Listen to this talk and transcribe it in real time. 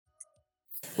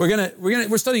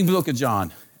We're studying the book of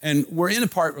John, and we're in a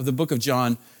part of the book of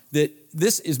John that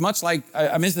this is much like,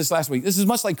 I mentioned this last week, this is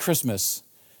much like Christmas.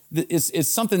 It's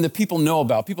something that people know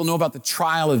about. People know about the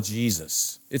trial of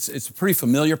Jesus. It's a pretty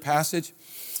familiar passage.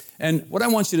 And what I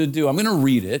want you to do, I'm going to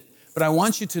read it, but I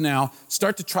want you to now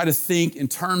start to try to think in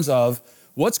terms of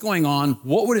what's going on,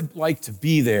 what would it like to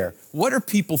be there? What are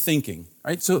people thinking,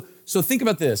 right? So think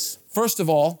about this. First of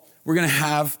all, we're going to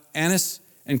have Annas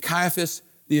and Caiaphas.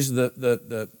 These are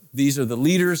the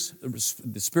leaders,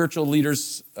 the spiritual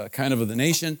leaders kind of the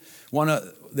nation.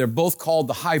 They're both called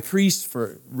the high priest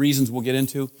for reasons we'll get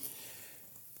into.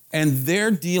 And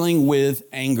they're dealing with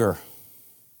anger,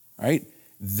 right?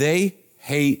 They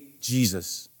hate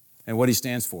Jesus and what he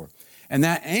stands for. And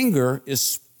that anger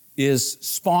is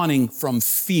spawning from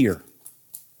fear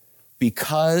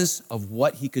because of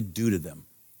what he could do to them.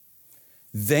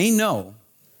 They know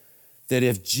that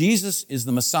if Jesus is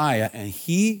the Messiah and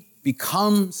he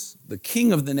becomes the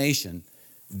king of the nation,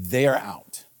 they're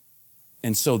out.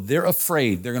 And so they're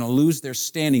afraid. They're going to lose their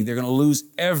standing. They're going to lose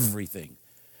everything.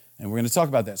 And we're going to talk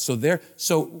about that.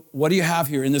 So what do you have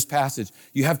here in this passage?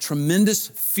 You have tremendous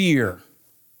fear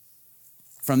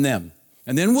from them.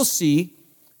 And then we'll see,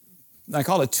 I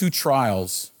call it two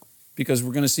trials, because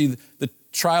we're going to see the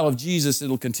trial of Jesus.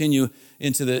 It'll continue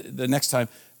into the next time.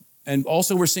 And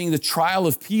also we're seeing the trial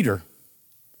of Peter.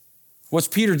 What's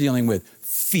Peter dealing with?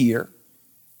 Fear.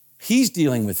 He's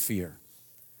dealing with fear.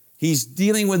 He's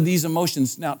dealing with these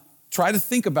emotions. Now, try to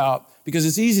think about, because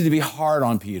it's easy to be hard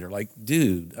on Peter. Like,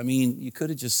 dude, I mean, you could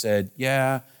have just said,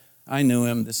 yeah, I knew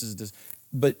him. This is this.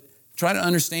 But try to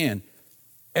understand,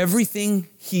 everything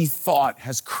he thought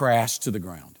has crashed to the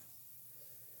ground.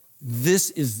 This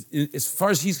is, as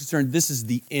far as he's concerned, this is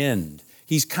the end.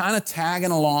 He's kind of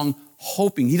tagging along,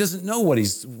 hoping. He doesn't know what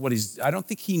he's, I don't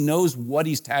think he knows what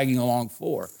he's tagging along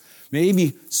for.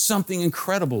 Maybe something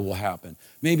incredible will happen.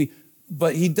 Maybe,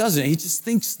 but he doesn't. He just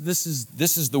thinks this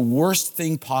is the worst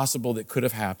thing possible that could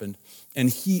have happened. And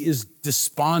he is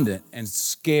despondent and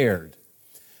scared.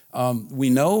 We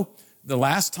know the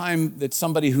last time that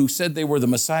somebody who said they were the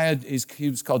Messiah, he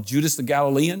was called Judas the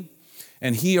Galilean,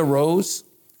 and he arose,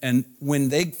 and when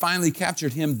they finally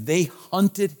captured him, they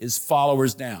hunted his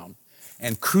followers down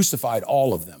and crucified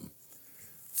all of them.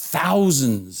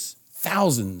 Thousands,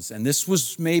 and this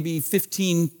was maybe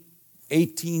 15,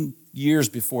 18 years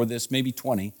before this, maybe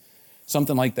 20,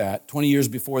 something like that, 20 years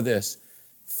before this.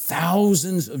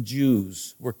 Thousands of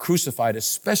Jews were crucified,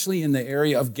 especially in the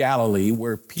area of Galilee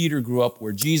where Peter grew up,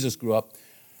 where Jesus grew up.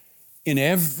 In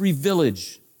every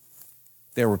village,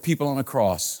 there were people on a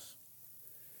cross.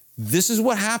 This is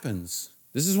what happens.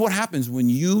 This is what happens when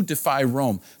you defy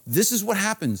Rome. This is what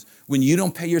happens when you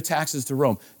don't pay your taxes to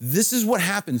Rome. This is what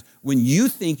happens when you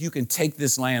think you can take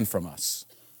this land from us.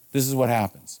 This is what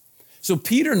happens. So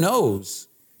Peter knows,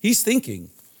 he's thinking,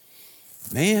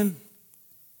 man,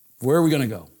 where are we going to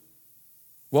go?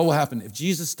 What will happen? If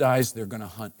Jesus dies, they're going to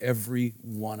hunt every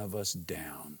one of us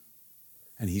down.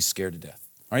 And he's scared to death.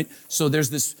 All right? So there's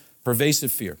this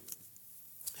pervasive fear.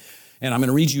 And I'm going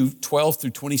to read you 12 through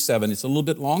 27. It's a little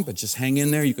bit long, but just hang in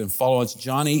there. You can follow. It's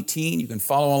John 18. You can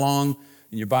follow along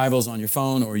in your Bibles on your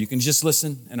phone, or you can just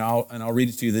listen, and I'll read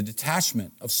it to you. The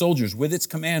detachment of soldiers with its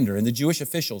commander and the Jewish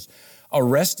officials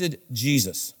arrested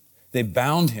Jesus. They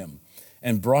bound him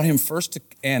and brought him first to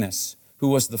Annas, who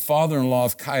was the father-in-law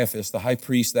of Caiaphas, the high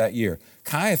priest that year.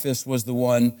 Caiaphas was the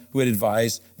one who had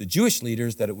advised the Jewish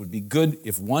leaders that it would be good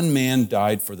if one man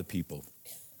died for the people.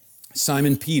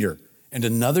 Simon Peter and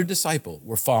another disciple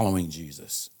were following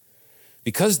Jesus.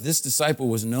 Because this disciple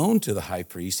was known to the high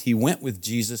priest, he went with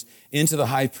Jesus into the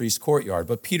high priest's courtyard,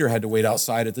 but Peter had to wait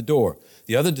outside at the door.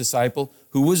 The other disciple,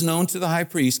 who was known to the high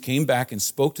priest, came back and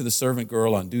spoke to the servant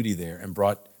girl on duty there and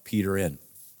brought Peter in.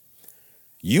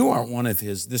 You aren't one of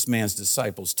this man's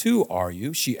disciples too, are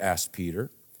you? She asked Peter.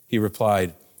 He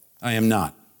replied, I am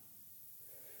not.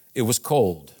 It was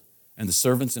cold, and the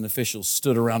servants and officials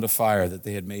stood around a fire that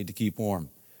they had made to keep warm.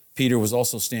 Peter was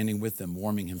also standing with them,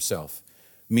 warming himself.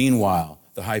 Meanwhile,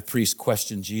 the high priest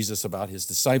questioned Jesus about his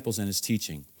disciples and his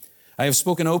teaching. I have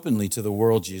spoken openly to the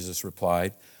world, Jesus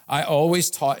replied. I always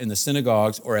taught in the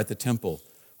synagogues or at the temple,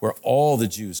 where all the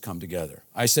Jews come together.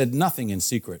 I said nothing in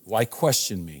secret. Why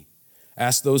question me?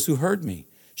 Ask those who heard me.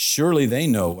 Surely they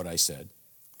know what I said.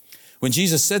 When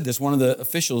Jesus said this, one of the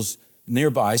officials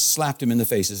nearby slapped him in the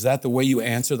face. Is that the way you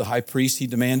answer the high priest? He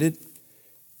demanded.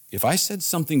 If I said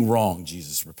something wrong,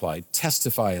 Jesus replied,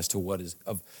 testify as to what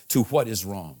is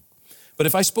wrong. But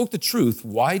if I spoke the truth,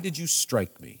 why did you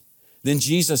strike me? Then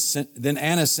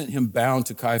Annas sent him bound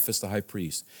to Caiaphas the high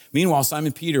priest. Meanwhile,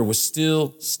 Simon Peter was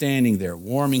still standing there,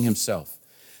 warming himself.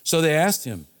 So they asked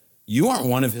him, You aren't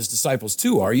one of his disciples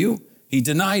too, are you? He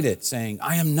denied it, saying,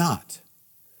 I am not.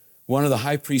 One of the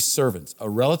high priest's servants, a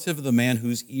relative of the man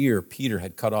whose ear Peter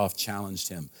had cut off, challenged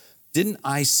him. Didn't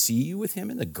I see you with him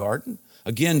in the garden?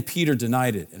 Again, Peter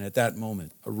denied it, and at that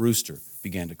moment, a rooster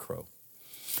began to crow.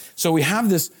 So we have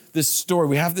this story,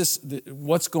 we have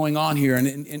what's going on here, and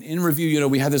in review,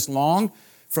 we had this long,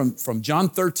 from John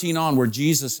 13 on, where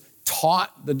Jesus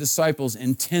taught the disciples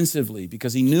intensively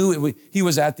because he knew he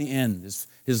was at the end,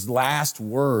 his last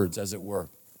words, as it were.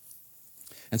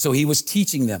 And so he was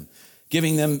teaching them,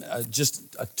 giving them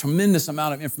just a tremendous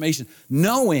amount of information,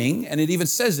 knowing, and it even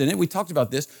says in it, we talked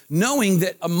about this, knowing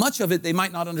that much of it they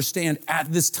might not understand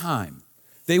at this time.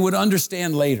 They would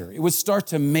understand later. It would start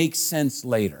to make sense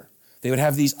later. They would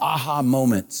have these aha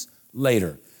moments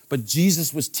later. But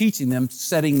Jesus was teaching them,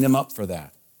 setting them up for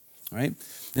that, right?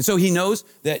 And so he knows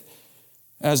that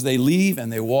as they leave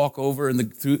and they walk over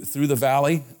through the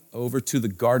valley, over to the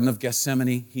Garden of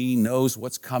Gethsemane, he knows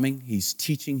what's coming. He's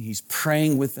teaching, he's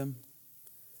praying with them,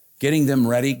 getting them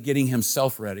ready, getting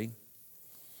himself ready.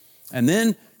 And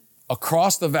then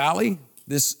across the valley,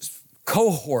 this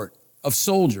cohort of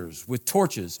soldiers with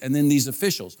torches, and then these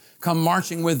officials come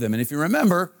marching with them. And if you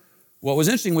remember, what was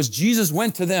interesting was Jesus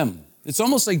went to them. It's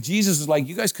almost like Jesus was like,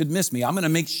 you guys could miss me. I'm going to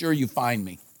make sure you find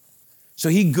me. So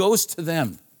he goes to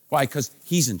them. Why? Because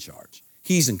he's in charge.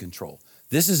 He's in control.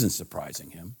 This isn't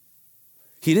surprising him.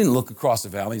 He didn't look across the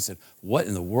valley and said, what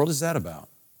in the world is that about?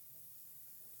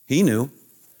 He knew.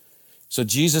 So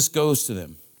Jesus goes to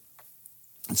them.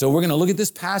 And so we're going to look at this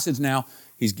passage now.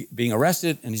 He's being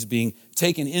arrested and he's being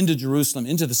taken into Jerusalem,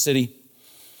 into the city.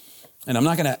 And I'm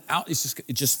not going to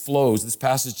it just flows. This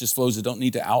passage just flows. I don't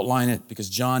need to outline it because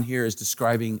John here is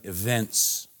describing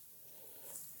events.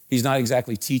 He's not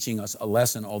exactly teaching us a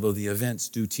lesson, although the events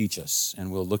do teach us,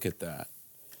 and we'll look at that.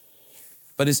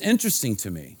 But it's interesting to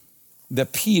me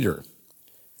that Peter,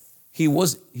 he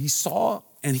saw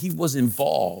and he was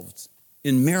involved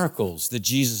in miracles that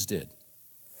Jesus did.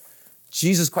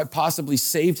 Jesus quite possibly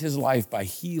saved his life by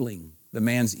healing the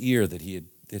man's ear that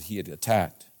he had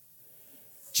attacked.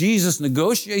 Jesus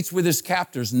negotiates with his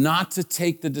captors not to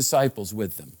take the disciples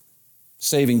with them,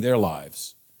 saving their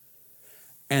lives.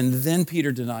 And then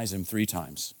Peter denies him 3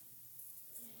 times.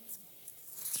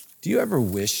 Do you ever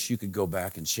wish you could go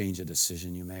back and change a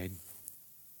decision you made?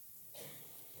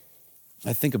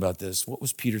 I think about this. What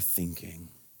was Peter thinking?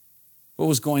 What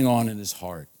was going on in his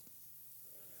heart?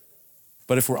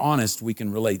 But if we're honest, we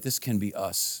can relate. This can be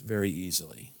us very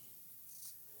easily.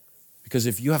 Because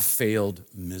if you have failed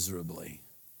miserably,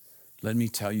 let me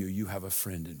tell you, you have a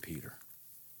friend in Peter.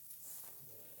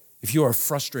 If you are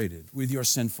frustrated with your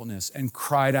sinfulness and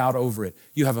cried out over it,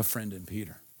 you have a friend in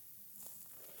Peter.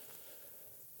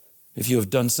 If you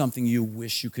have done something you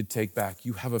wish you could take back,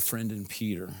 you have a friend in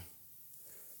Peter.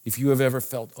 If you have ever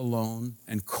felt alone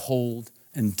and cold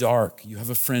and dark, you have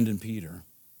a friend in Peter.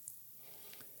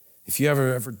 If you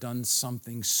ever done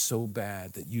something so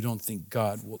bad that you don't think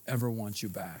God will ever want you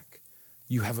back,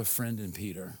 you have a friend in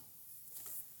Peter.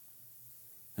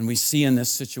 And we see in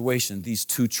this situation, these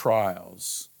 2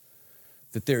 trials,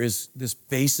 that there is this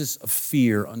basis of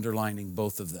fear underlining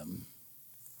both of them.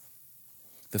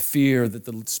 The fear that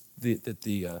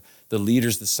the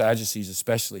leaders, the Sadducees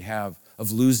especially, have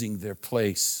of losing their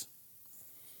place.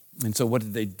 And so what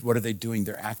are they doing?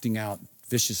 They're acting out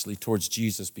viciously towards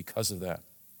Jesus because of that.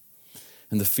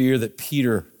 And the fear that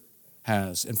Peter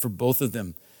has, and for both of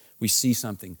them, we see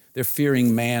something. They're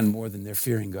fearing man more than they're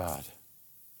fearing God.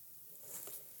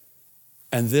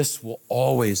 And this will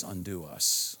always undo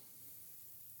us.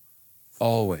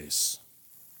 Always.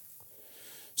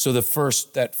 So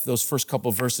those first couple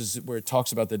of verses where it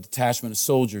talks about the detachment of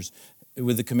soldiers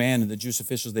with the command of the Jewish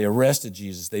officials, they arrested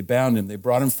Jesus, they bound him, they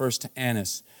brought him first to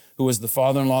Annas, who was the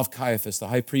father-in-law of Caiaphas, the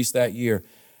high priest that year.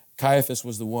 Caiaphas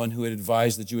was the one who had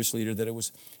advised the Jewish leader that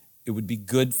it would be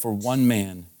good for one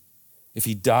man if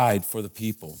he died for the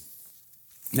people.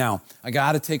 Now, I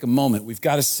got to take a moment. We've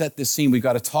got to set this scene. We've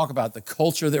got to talk about the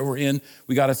culture that we're in.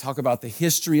 We've got to talk about the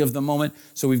history of the moment.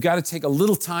 So we've got to take a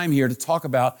little time here to talk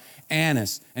about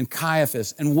Annas and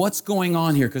Caiaphas and what's going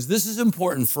on here, because this is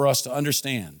important for us to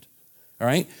understand, all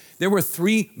right? There were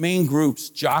 3 main groups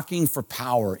jockeying for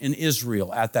power in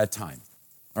Israel at that time,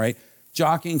 all right?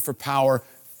 Jockeying for power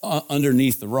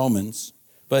underneath the Romans.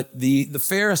 But the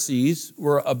Pharisees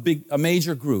were a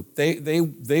major group.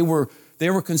 They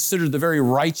were considered the very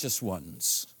righteous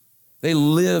ones. They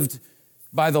lived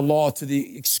by the law to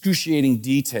the excruciating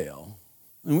detail.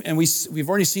 And we've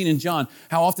already seen in John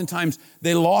how oftentimes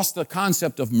they lost the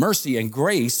concept of mercy and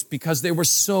grace because they were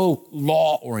so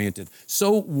law-oriented,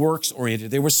 so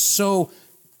works-oriented. They were so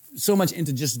so much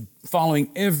into just following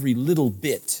every little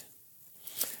bit.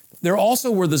 There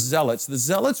also were the zealots. The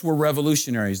zealots were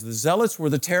revolutionaries. The zealots were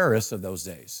the terrorists of those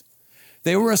days.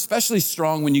 They were especially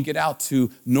strong when you get out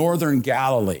to northern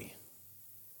Galilee.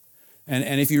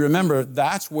 And if you remember,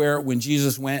 that's where when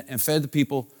Jesus went and fed the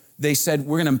people, they said,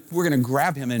 we're gonna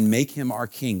grab him and make him our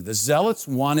king. The zealots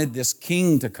wanted this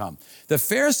king to come. The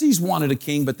Pharisees wanted a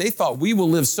king, but they thought, we will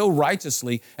live so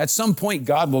righteously, at some point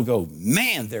God will go,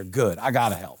 man, they're good. I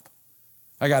gotta help.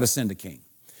 I gotta send a king.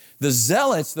 The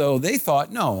zealots, though, they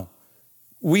thought, no,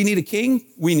 we need a king.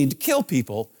 We need to kill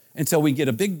people until we get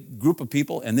a big group of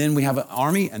people, and then we have an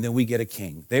army, and then we get a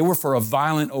king. They were for a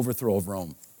violent overthrow of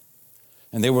Rome,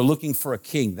 and they were looking for a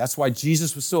king. That's why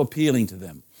Jesus was so appealing to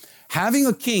them. Having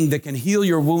a king that can heal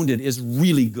your wounded is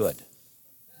really good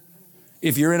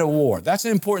if you're in a war. That's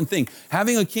an important thing.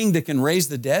 Having a king that can raise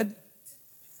the dead,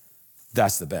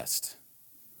 that's the best,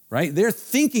 right? They're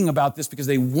thinking about this because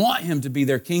they want him to be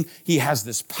their king. He has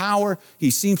this power. He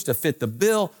seems to fit the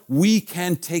bill. We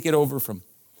can take it over from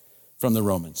the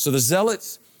Romans. So the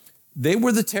zealots, they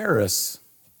were the terrorists.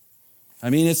 I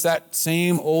mean, it's that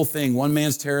same old thing. One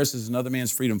man's terrorist is another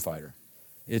man's freedom fighter.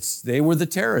 They were the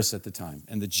terrorists at the time.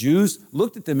 And the Jews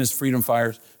looked at them as freedom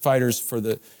fighters for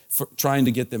trying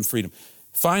to get them freedom.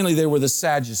 Finally, they were the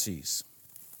Sadducees.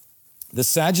 The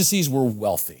Sadducees were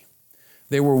wealthy.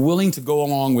 They were willing to go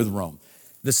along with Rome.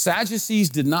 The Sadducees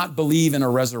did not believe in a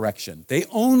resurrection. They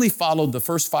only followed the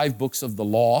first 5 books of the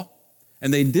law,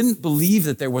 and they didn't believe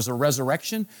that there was a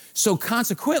resurrection. So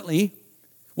consequently,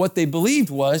 what they believed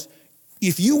was,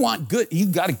 if you want good,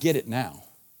 you've got to get it now.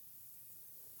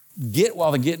 Get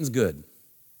while the getting's good.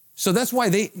 So that's why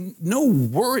they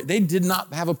did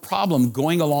not have a problem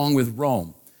going along with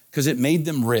Rome, because it made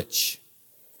them rich.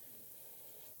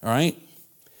 All right?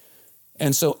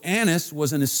 And so Annas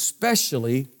was an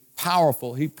especially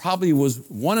powerful, he probably was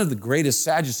one of the greatest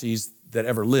Sadducees that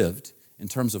ever lived in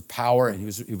terms of power, and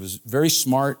he was very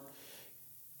smart.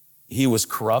 He was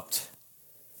corrupt.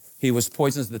 He was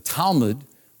poisonous. The Talmud,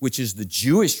 which is the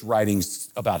Jewish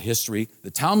writings about history,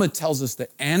 the Talmud tells us that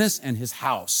Annas and his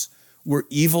house were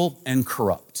evil and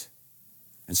corrupt.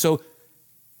 And so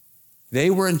they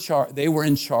were in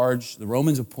charge. The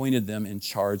Romans appointed them in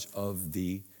charge of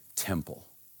the temple.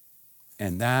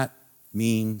 And that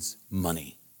means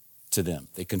money to them.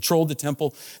 They controlled the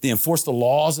temple. They enforced the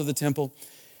laws of the temple.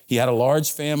 He had a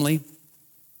large family.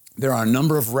 There are a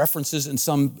number of references in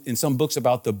some books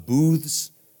about the booths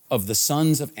of the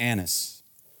sons of Annas,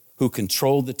 who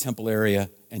controlled the temple area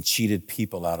and cheated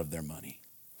people out of their money.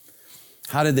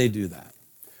 How did they do that?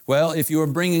 Well, if you were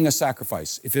bringing a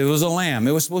sacrifice, if it was a lamb,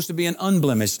 it was supposed to be an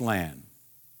unblemished lamb,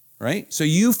 right? So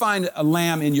you find a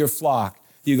lamb in your flock,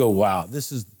 you go, wow,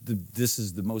 this is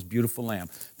the most beautiful lamb.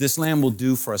 This lamb will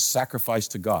do for a sacrifice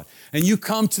to God. And you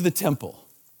come to the temple,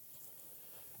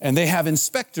 and they have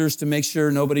inspectors to make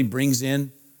sure nobody brings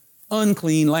in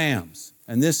unclean lambs.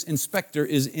 And this inspector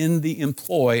is in the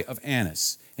employ of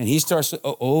Annas. And he starts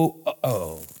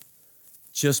to,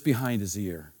 just behind his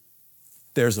ear,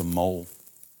 there's a mole.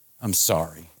 I'm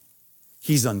sorry.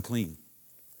 He's unclean.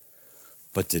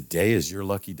 But today is your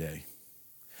lucky day.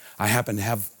 I happen to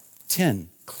have 10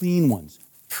 clean ones,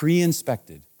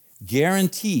 pre-inspected,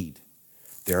 guaranteed.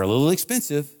 They're a little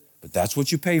expensive, but that's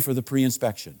what you pay for the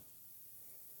pre-inspection.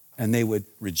 And they would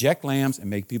reject lambs and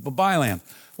make people buy lambs.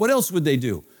 What else would they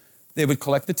do? They would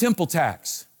collect the temple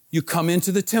tax. You come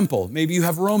into the temple. Maybe you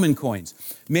have Roman coins.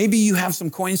 Maybe you have some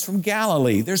coins from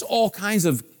Galilee. There's all kinds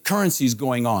of currencies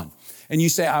going on. And you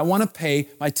say, I want to pay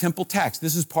my temple tax.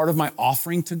 This is part of my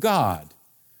offering to God.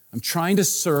 I'm trying to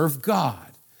serve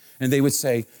God. And they would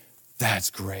say,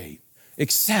 that's great.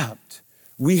 Except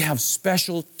we have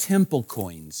special temple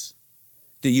coins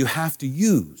that you have to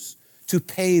use to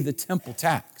pay the temple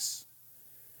tax.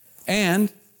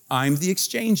 And I'm the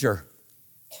exchanger.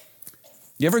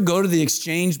 You ever go to the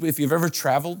exchange, if you've ever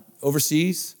traveled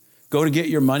overseas, go to get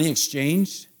your money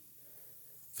exchanged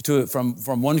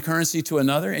from one currency to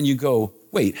another, and you go,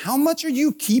 wait, how much are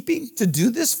you keeping to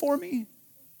do this for me?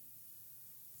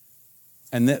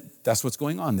 And that's what's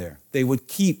going on there. They would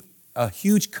keep a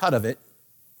huge cut of it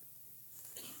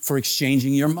for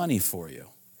exchanging your money for you.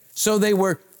 So they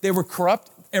were corrupt.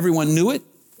 Everyone knew it.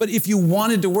 But if you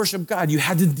wanted to worship God, you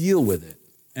had to deal with it.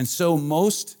 And so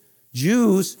most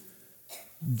Jews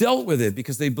dealt with it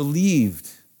because they believed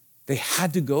they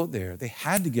had to go there. They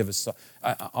had to give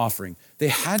an offering. They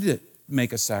had to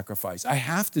make a sacrifice. I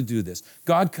have to do this.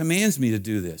 God commands me to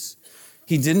do this.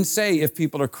 He didn't say if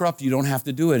people are corrupt, you don't have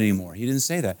to do it anymore. He didn't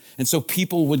say that. And so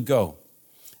people would go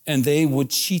and they would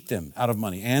cheat them out of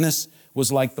money. Annas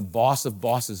was like the boss of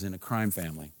bosses in a crime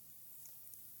family.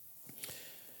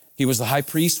 He was the high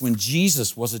priest when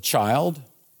Jesus was a child.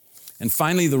 And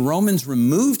finally, the Romans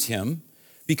removed him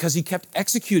because he kept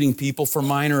executing people for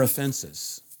minor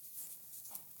offenses.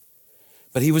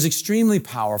 But he was extremely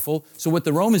powerful. So what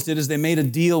the Romans did is they made a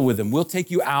deal with him. We'll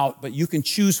take you out, but you can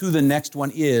choose who the next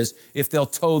one is if they'll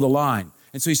toe the line.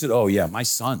 And so he said, oh yeah, my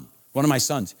son, one of my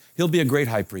sons, he'll be a great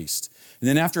high priest. And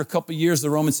then after a couple of years, the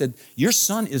Romans said, your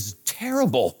son is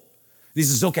terrible. And he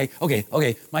says,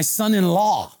 okay, my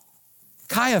son-in-law,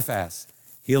 Caiaphas,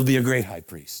 he'll be a great high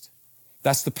priest.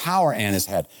 That's the power Annas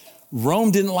had.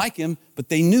 Rome didn't like him, but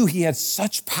they knew he had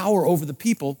such power over the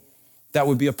people that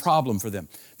would be a problem for them.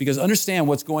 Because understand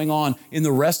what's going on in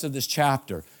the rest of this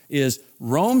chapter is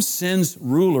Rome sends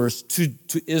rulers to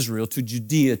Israel, to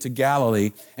Judea, to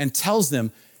Galilee, and tells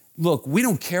them, look, we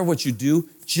don't care what you do,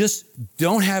 just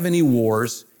don't have any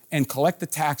wars and collect the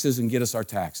taxes and get us our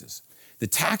taxes. The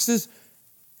taxes,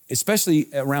 especially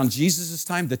around Jesus'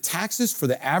 time, the taxes for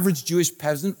the average Jewish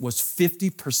peasant was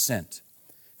 50%.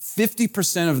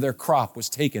 50% of their crop was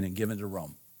taken and given to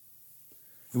Rome.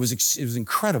 It was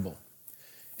incredible.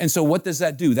 And so what does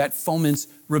that do? That foments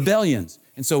rebellions.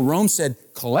 And so Rome said,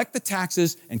 collect the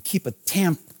taxes and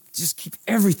just keep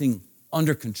everything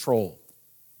under control.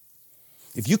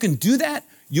 If you can do that,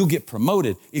 you'll get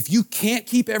promoted. If you can't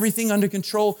keep everything under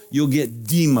control, you'll get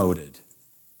demoted.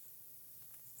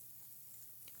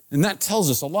 And that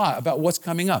tells us a lot about what's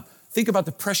coming up. Think about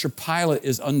the pressure Pilate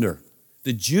is under.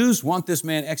 The Jews want this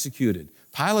man executed.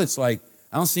 Pilate's like,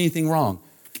 I don't see anything wrong.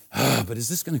 But is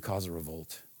this going to cause a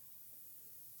revolt?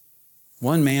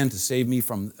 One man to save me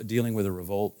from dealing with a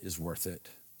revolt is worth it.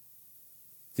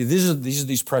 See,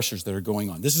 these pressures that are going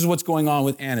on. This is what's going on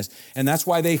with Annas. And that's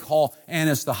why they call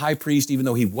Annas the high priest, even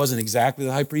though he wasn't exactly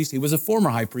the high priest. He was a former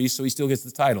high priest, so he still gets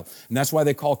the title. And that's why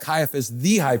they call Caiaphas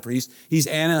the high priest. He's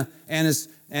Annas'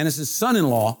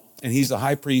 son-in-law, and he's the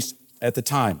high priest at the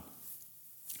time.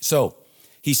 So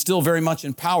he's still very much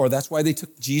in power. That's why they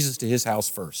took Jesus to his house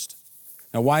first.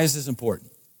 Now, why is this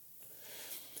important?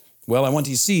 Well, I want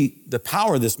you to see the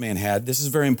power this man had. This is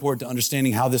very important to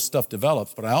understanding how this stuff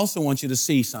develops, but I also want you to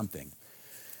see something.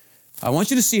 I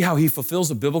want you to see how he fulfills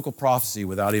a biblical prophecy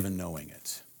without even knowing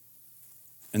it.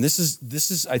 And this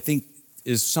is, I think,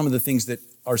 is some of the things that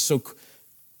are so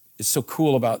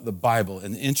cool about the Bible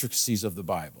and the intricacies of the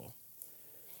Bible.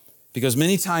 Because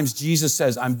many times Jesus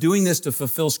says, I'm doing this to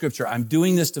fulfill Scripture. I'm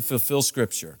doing this to fulfill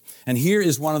Scripture. And here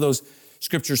is one of those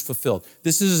Scriptures fulfilled.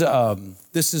 This is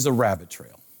a rabbit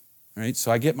trail. All right,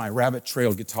 so I get my rabbit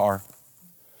trail guitar,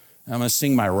 and I'm going to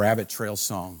sing my rabbit trail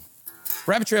song.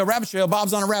 Rabbit trail,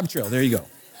 Bob's on a rabbit trail. There you go.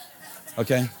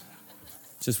 Okay?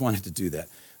 Just wanted to do that.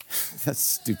 That's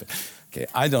stupid. Okay,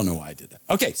 I don't know why I did that.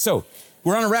 Okay, so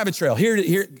we're on a rabbit trail. Here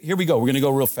we go. We're going to go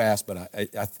real fast, but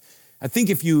I think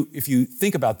if you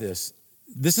think about this,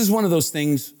 this is one of those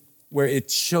things where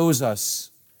it shows us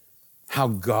how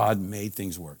God made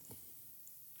things work.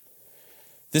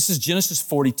 This is Genesis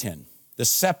 40:10. The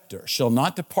scepter shall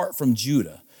not depart from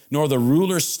Judah, nor the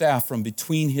ruler's staff from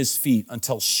between his feet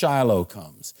until Shiloh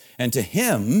comes. And to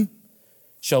him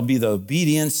shall be the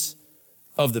obedience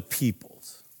of the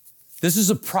peoples. This is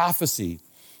a prophecy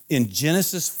in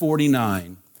Genesis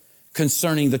 49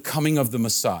 concerning the coming of the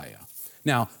Messiah.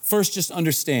 Now, first just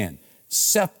understand,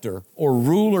 scepter or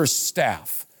ruler's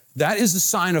staff, that is a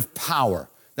sign of power.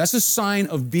 That's a sign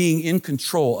of being in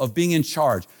control, of being in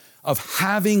charge, of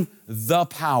having the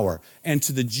power. And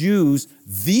to the Jews,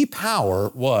 the power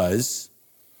was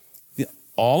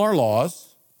all our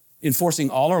laws, enforcing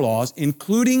all our laws,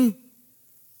 including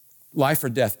life or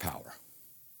death power.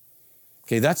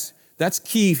 Okay, that's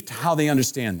key to how they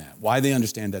understand that, why they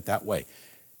understand that way.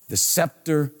 The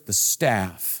scepter, the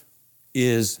staff,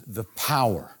 is the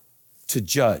power to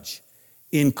judge,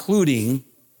 including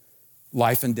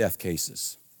life and death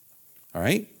cases. All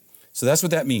right? So that's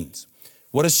what that means.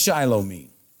 What does Shiloh mean?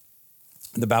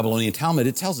 In the Babylonian Talmud,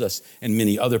 it tells us, in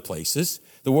many other places,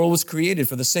 the world was created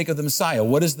for the sake of the Messiah.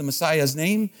 What is the Messiah's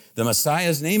name? The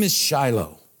Messiah's name is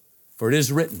Shiloh, for it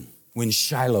is written, when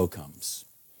Shiloh comes.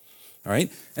 All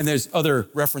right? And there's other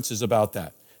references about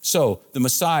that. So the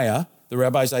Messiah, the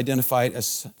rabbis identify it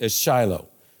as Shiloh.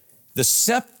 The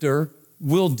scepter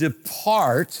will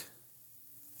depart,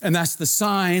 and that's the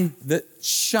sign that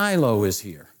Shiloh is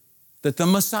here, that the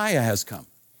Messiah has come.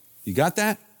 You got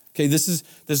that? Okay, this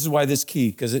is why this is key,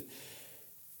 because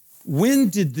when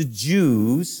did the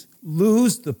Jews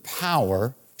lose the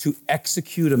power to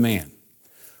execute a man?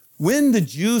 When the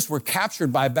Jews were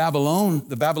captured by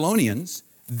the Babylonians,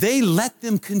 they let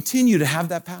them continue to have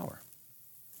that power.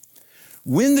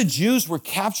 When the Jews were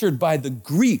captured by the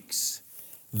Greeks,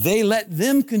 they let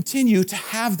them continue to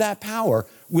have that power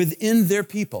within their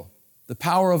people, the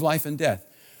power of life and death.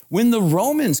 When the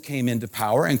Romans came into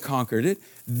power and conquered it,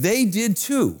 they did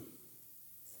too.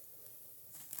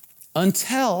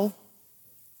 Until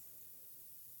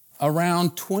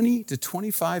around 20 to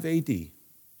 25 AD,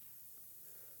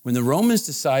 when the Romans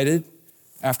decided,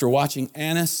 after watching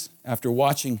Annas, after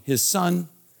watching his son,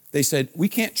 they said, we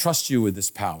can't trust you with this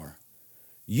power.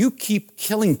 You keep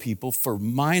killing people for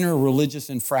minor religious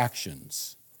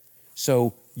infractions,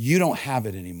 so you don't have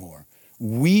it anymore.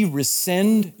 We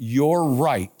rescind your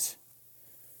right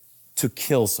to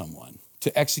kill someone,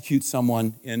 to execute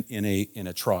someone in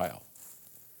a trial.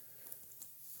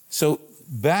 So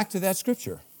back to that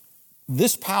scripture.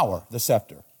 This power, the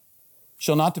scepter,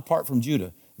 shall not depart from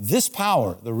Judah. This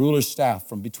power, the ruler's staff,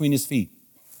 from between his feet,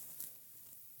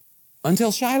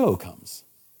 until Shiloh comes.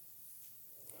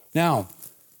 Now,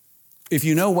 if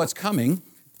you know what's coming,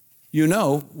 you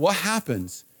know what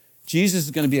happens. Jesus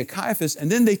is going to be at Caiaphas, and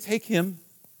then they take him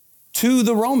to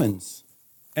the Romans.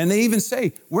 And they even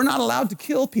say, we're not allowed to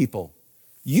kill people.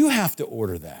 You have to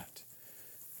order that.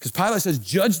 Because Pilate says,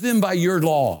 judge them by your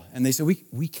law. And they say,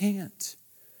 we can't.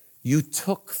 You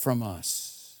took from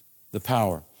us the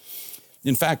power.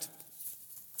 In fact,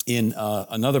 in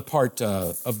another part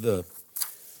of the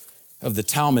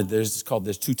Talmud, there's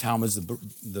two Talmuds,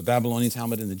 the Babylonian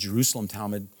Talmud and the Jerusalem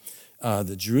Talmud.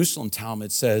 The Jerusalem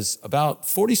Talmud says about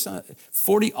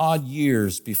 40 odd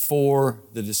years before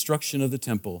the destruction of the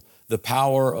temple, the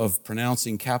power of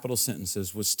pronouncing capital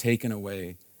sentences was taken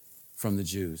away from the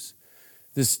Jews.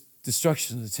 This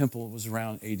destruction of the temple was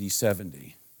around AD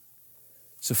 70.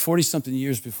 So 40-something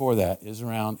years before that is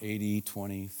around AD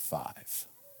 25.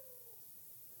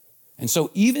 And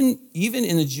so even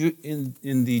in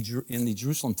the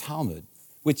Jerusalem Talmud,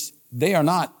 which they are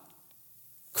not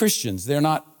Christians, they're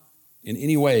not in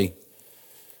any way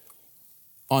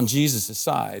on Jesus'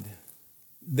 side,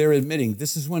 they're admitting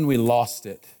this is when we lost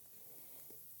it.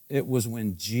 It was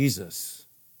when Jesus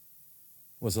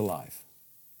was alive.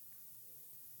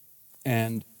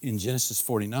 And in Genesis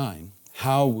 49,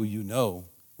 how will you know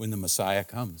when the Messiah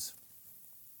comes?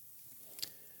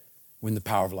 When the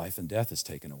power of life and death is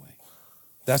taken away.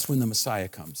 That's when the Messiah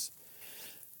comes.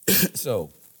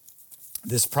 So,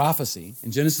 this prophecy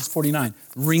in Genesis 49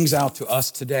 rings out to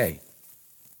us today.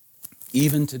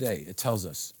 Even today, it tells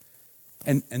us.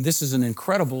 And this is an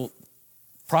incredible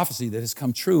prophecy that has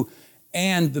come true.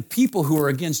 And the people who are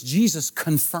against Jesus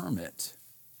confirm it.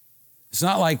 It's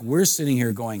not like we're sitting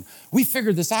here going, we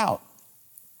figured this out.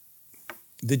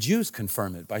 The Jews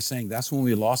confirm it by saying that's when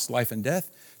we lost life and death.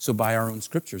 So by our own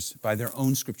scriptures, by their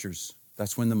own scriptures,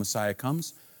 that's when the Messiah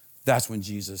comes. That's when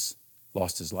Jesus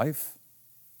lost his life.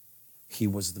 He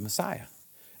was the Messiah.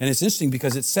 And it's interesting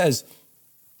because it says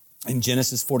in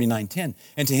Genesis 49:10,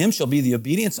 and to him shall be the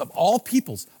obedience of all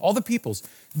peoples, all the peoples.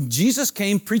 Jesus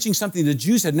came preaching something the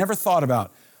Jews had never thought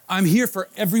about. I'm here for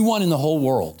everyone in the whole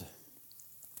world.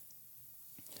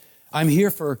 I'm here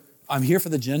for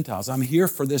the Gentiles. I'm here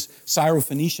for this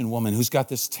Syrophoenician woman who's got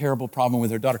this terrible problem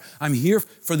with her daughter. I'm here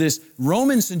for this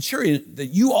Roman centurion that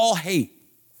you all hate,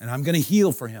 and I'm going to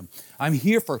heal for him. I'm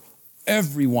here for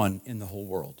everyone in the whole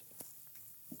world.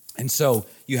 And so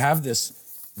you have this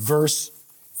verse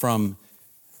from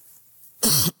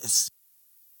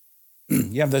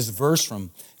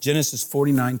Genesis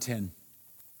 49:10,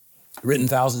 written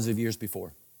thousands of years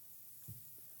before,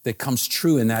 that comes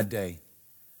true in that day.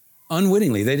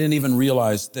 Unwittingly, they didn't even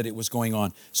realize that it was going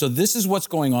on. So this is what's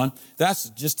going on. That's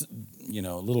just, a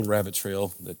little rabbit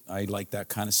trail that I like that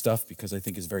kind of stuff because I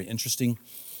think is very interesting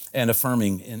and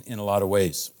affirming in a lot of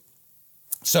ways.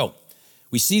 So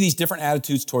we see these different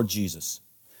attitudes toward Jesus.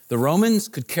 The Romans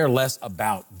could care less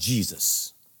about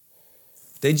Jesus.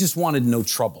 They just wanted no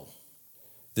trouble.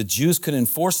 The Jews could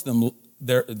enforce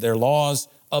their laws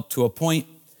up to a point,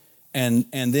 and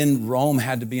then Rome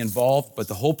had to be involved. But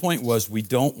the whole point was we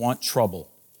don't want trouble.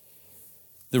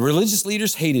 The religious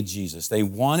leaders hated Jesus. They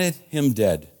wanted him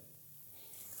dead.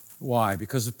 Why?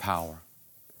 Because of power.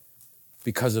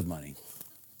 Because of money.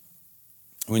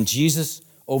 When Jesus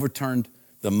overturned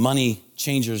the money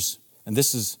changers, and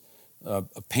this is a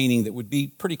painting that would be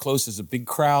pretty close as a big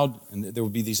crowd, and there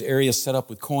would be these areas set up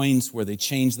with coins where they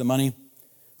changed the money.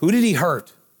 Who did he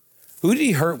hurt? Who did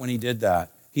he hurt when he did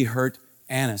that? He hurt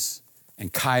Annas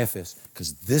and Caiaphas,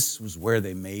 because this was where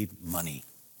they made money.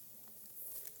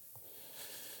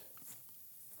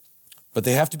 But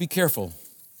they have to be careful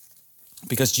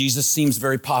because Jesus seems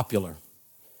very popular.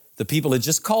 The people had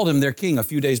just called him their king a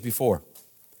few days before.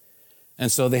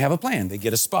 And so they have a plan. They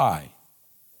get a spy.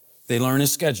 They learn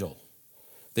his schedule.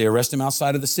 They arrest him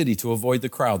outside of the city to avoid the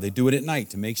crowd. They do it at night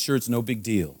to make sure it's no big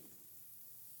deal.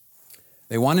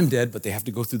 They want him dead, but they have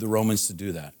to go through the Romans to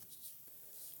do that.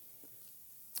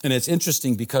 And it's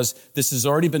interesting because this has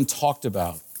already been talked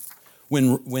about.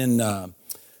 When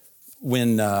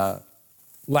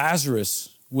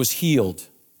Lazarus was healed,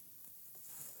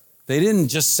 they didn't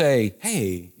just say,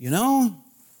 hey,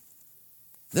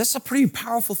 that's a pretty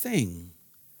powerful thing.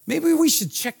 Maybe we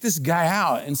should check this guy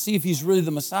out and see if he's really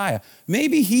the Messiah.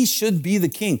 Maybe he should be the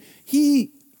king. He's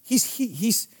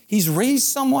raised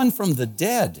someone from the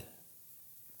dead.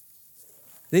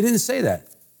 They didn't say that.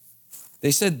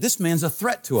 They said, this man's a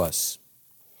threat to us.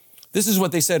 This is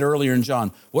what they said earlier in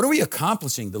John. What are we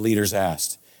accomplishing, the leaders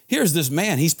asked. Here's this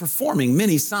man. He's performing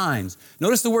many signs.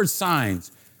 Notice the word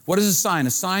signs. What is a sign?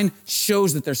 A sign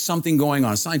shows that there's something going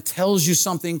on. A sign tells you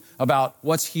something about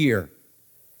what's here.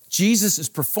 Jesus is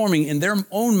performing in their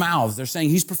own mouths. They're saying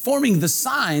he's performing the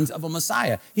signs of a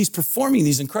Messiah. He's performing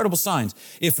these incredible signs.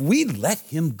 If we let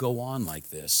him go on like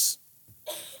this,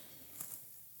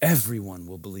 everyone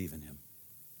will believe in him.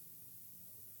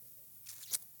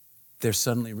 They're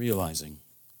suddenly realizing.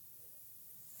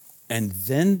 And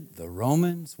then the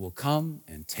Romans will come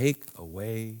and take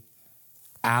away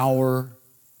our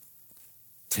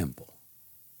temple.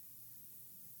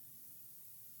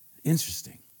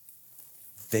 Interesting.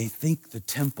 They think the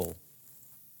temple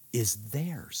is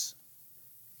theirs.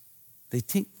 They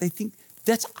think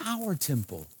that's our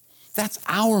temple. That's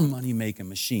our money-making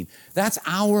machine. That's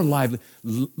our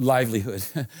livelihood.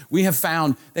 They have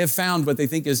found what they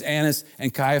think is Annas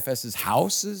and Caiaphas'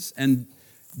 houses, and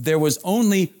there was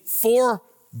only 4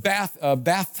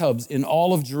 bathtubs in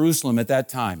all of Jerusalem at that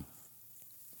time.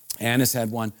 Annas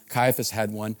had one, Caiaphas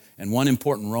had one, and one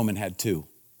important Roman had 2.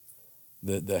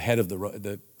 The head of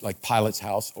the Pilate's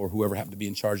house or whoever happened to be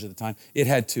in charge at the time, it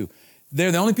had 2.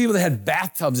 They're the only people that had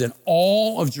bathtubs in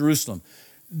all of Jerusalem.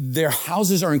 Their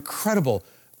houses are incredible.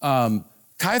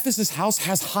 Caiaphas' house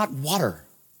has hot water.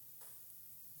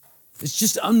 It's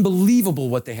just unbelievable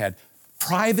what they had.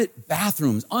 Private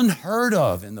bathrooms, unheard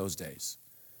of in those days.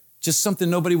 Just something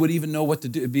nobody would even know what to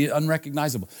do. It'd be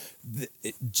unrecognizable.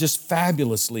 Just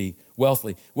fabulously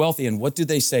wealthy. And what do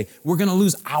they say? We're going to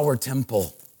lose our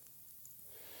temple.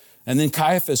 And then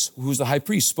Caiaphas, who's the high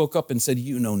priest, spoke up and said,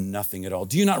 you know nothing at all.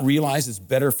 Do you not realize it's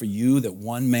better for you that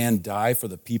one man die for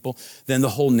the people than the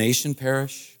whole nation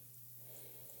perish?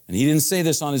 And he didn't say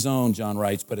this on his own, John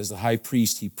writes, but as the high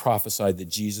priest, he prophesied that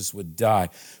Jesus would die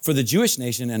for the Jewish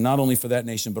nation, and not only for that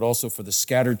nation, but also for the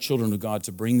scattered children of God,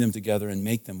 to bring them together and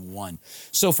make them one.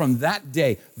 So from that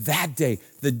day,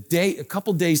 a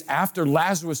couple days after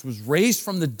Lazarus was raised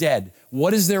from the dead,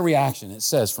 what is their reaction? It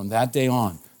says from that day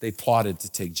on, they plotted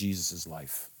to take Jesus'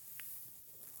 life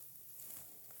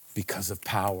because of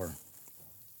power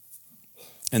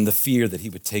and the fear that he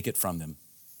would take it from them.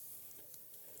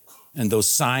 And those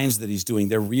signs that he's doing,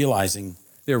 they're realizing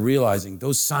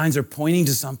those signs are pointing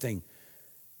to something.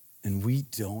 And we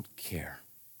don't care.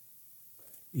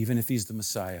 Even if he's the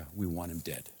Messiah, we want him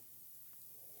dead.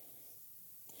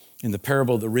 In the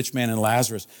parable of the rich man and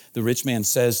Lazarus, the rich man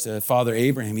says to Father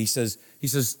Abraham, he says,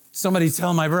 somebody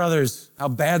tell my brothers how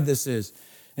bad this is.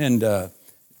 And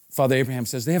Father Abraham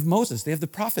says, they have Moses, they have the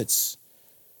prophets.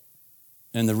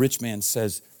 And the rich man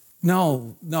says,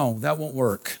 no, that won't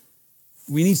work.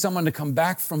 We need someone to come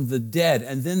back from the dead,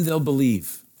 and then they'll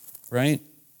believe, right?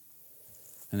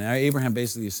 And now Abraham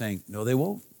basically is saying, no, they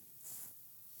won't.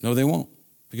 No, they won't.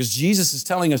 Because Jesus is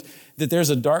telling us that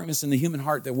there's a darkness in the human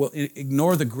heart that will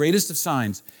ignore the greatest of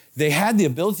signs. They had the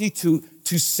ability to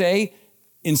say,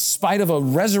 in spite of a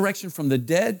resurrection from the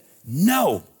dead,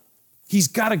 no, he's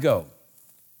got to go.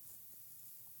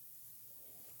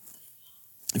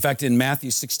 In fact, in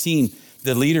Matthew 16,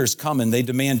 the leaders come and they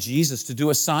demand Jesus to do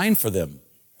a sign for them.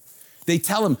 They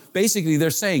tell him, basically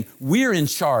they're saying, we're in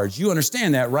charge. You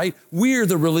understand that, right? We're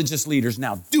the religious leaders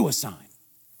now. Do a sign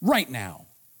right now.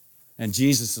 And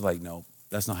Jesus is like, no,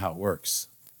 that's not how it works.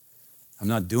 I'm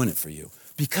not doing it for you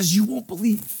because you won't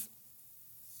believe.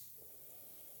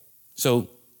 So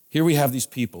here we have these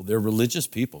people. They're religious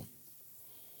people.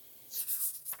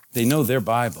 They know their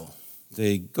Bible.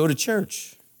 They go to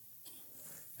church.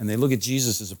 And they look at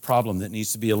Jesus as a problem that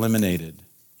needs to be eliminated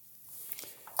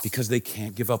because they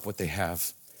can't give up what they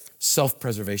have.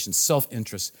 Self-preservation,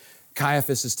 self-interest.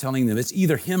 Caiaphas is telling them it's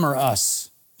either him or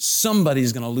us.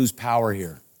 Somebody's going to lose power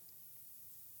here.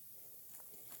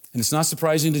 And it's not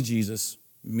surprising to Jesus.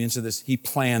 We mentioned this. He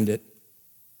planned it.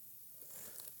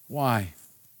 Why?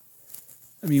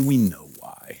 I mean, we know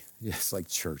why. Yeah, it's like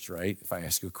church, right? If I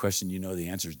ask you a question, you know the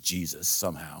answer is Jesus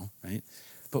somehow, right?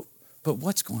 But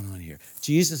what's going on here?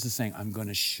 Jesus is saying, I'm going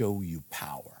to show you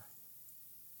power.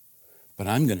 But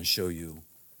I'm going to show you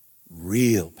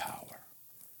real power.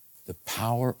 The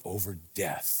power over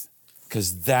death.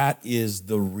 Because that is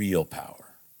the real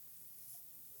power.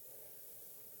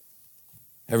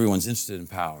 Everyone's interested in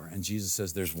power. And Jesus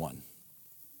says, there's one.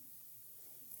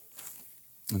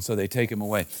 And so they take him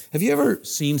away. Have you ever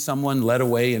seen someone led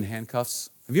away in handcuffs?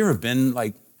 Have you ever been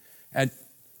like, have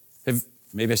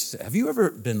you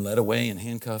ever been led away in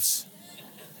handcuffs?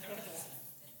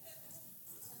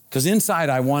 Because inside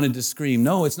I wanted to scream.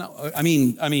 No, it's not.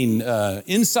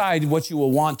 Inside what you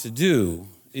will want to do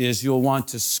is you'll want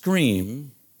to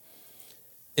scream.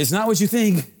 It's not what you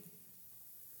think.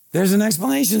 There's an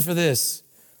explanation for this.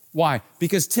 Why?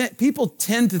 Because people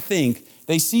tend to think,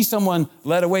 they see someone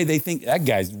led away, they think, that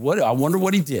guy's, I wonder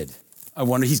what he did. I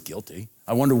wonder he's guilty.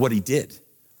 I wonder what he did.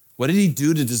 What did he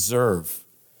do to deserve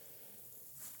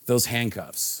those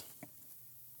handcuffs?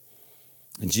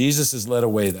 And Jesus is led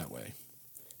away that way.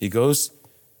 He goes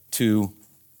to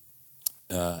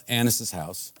Annas'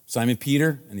 house. Simon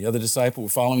Peter and the other disciple were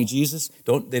following Jesus.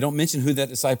 They don't mention who that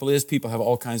disciple is. People have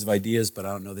all kinds of ideas, but I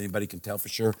don't know that anybody can tell for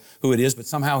sure who it is. But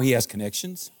somehow he has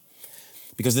connections.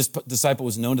 Because this disciple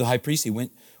was known to the high priest. He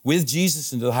went with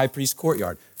Jesus into the high priest's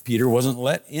courtyard. Peter wasn't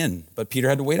let in, but Peter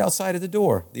had to wait outside at the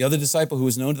door. The other disciple who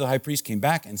was known to the high priest came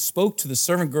back and spoke to the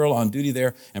servant girl on duty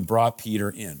there and brought Peter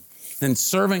in. Then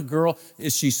servant girl,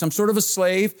 is she some sort of a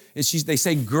slave? They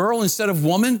say girl instead of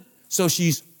woman, so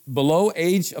she's below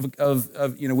age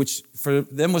of which for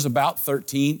them was about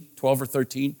 13, 12 or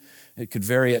 13. It could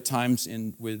vary at times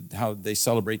with how they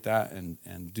celebrate that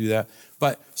and do that.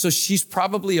 But so she's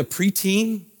probably a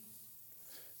preteen,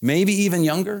 maybe even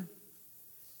younger.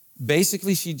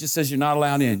 Basically, she just says, you're not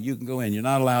allowed in. You can go in. You're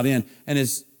not allowed in. And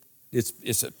it's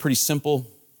a pretty simple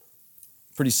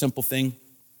thing.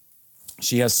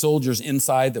 She has soldiers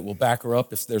inside that will back her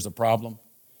up if there's a problem.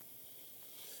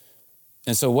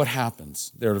 And so what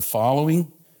happens? They're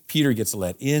following. Peter gets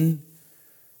let in.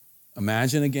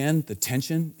 Imagine again the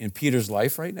tension in Peter's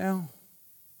life right now.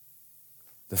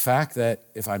 The fact that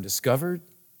if I'm discovered,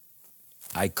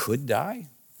 I could die.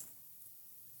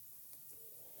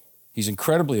 He's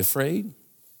incredibly afraid.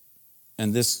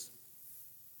 And this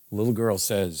little girl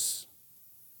says,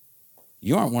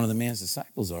 you aren't one of the man's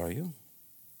disciples, are you?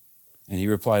 And he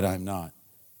replied, I'm not.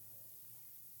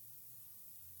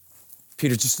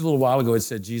 Peter, just a little while ago, had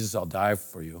said, Jesus, I'll die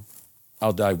for you.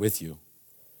 I'll die with you.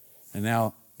 And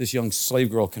now this young slave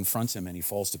girl confronts him and he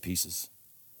falls to pieces.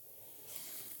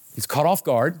 He's caught off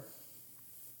guard.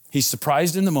 He's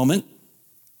surprised in the moment.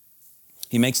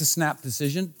 He makes a snap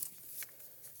decision.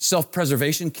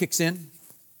 Self-preservation kicks in.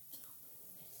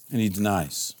 And he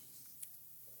denies.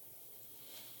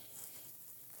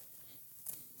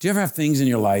 Do you ever have things in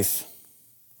your life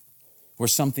where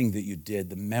something that you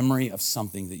did, the memory of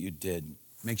something that you did,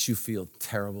 makes you feel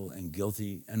terrible and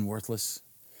guilty and worthless?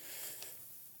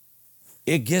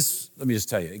 Let me just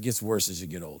tell you, it gets worse as you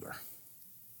get older.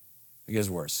 It gets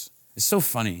worse. It's so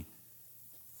funny.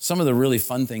 Some of the really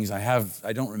fun things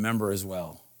I don't remember as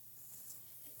well.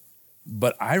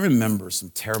 But I remember some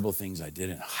terrible things I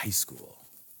did in high school.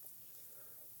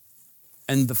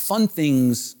 And the fun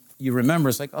things you remember,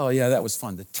 it's like, oh yeah, that was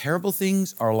fun. The terrible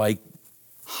things are like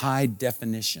high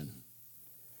definition,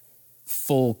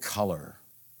 full color.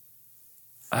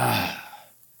 I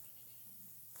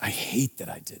hate that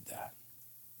I did that.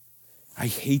 I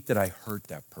hate that I hurt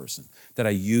that person, that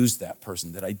I used that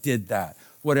person, that I did that,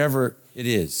 whatever it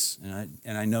is.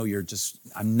 And I know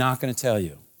I'm not going to tell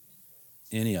you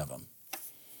any of them.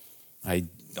 I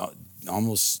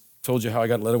almost told you how I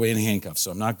got led away in handcuffs,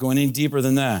 so I'm not going any deeper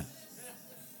than that.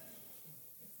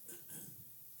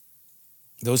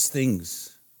 Those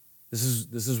things, this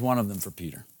is one of them for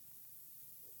Peter.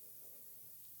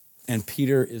 And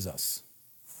Peter is us.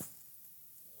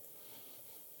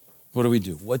 What do we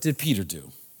do? What did Peter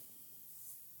do?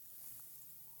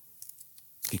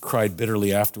 He cried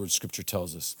bitterly afterwards, Scripture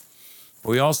tells us. But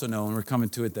we also know, and we're coming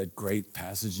to it, that great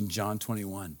passage in John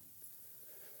 21,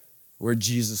 where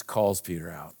Jesus calls Peter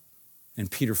out,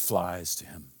 and Peter flies to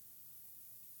him.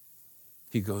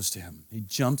 He goes to him. He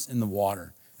jumps in the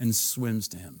water and swims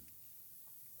to him.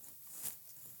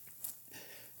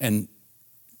 And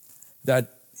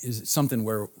that is something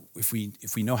where if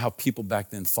we know how people back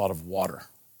then thought of water,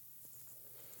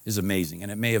 is amazing.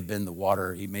 And it may have been the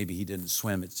water, maybe he didn't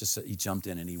swim, it's just that he jumped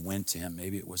in and he went to him.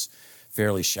 Maybe it was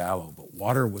fairly shallow, but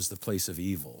water was the place of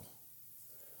evil.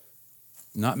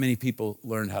 Not many people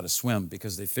learned how to swim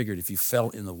because they figured if you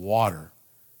fell in the water,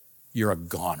 you're a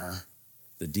goner.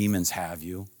 The demons have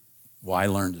you. Why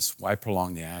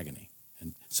prolong the agony?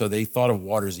 And so they thought of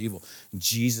water as evil.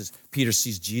 Peter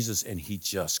sees Jesus and he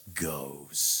just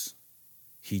goes.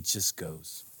 He just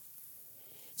goes.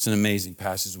 It's an amazing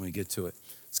passage when we get to it.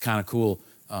 It's kind of cool.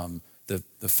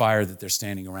 The fire that they're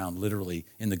standing around, literally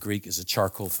in the Greek, is a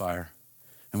charcoal fire.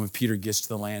 And when Peter gets to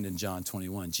the land in John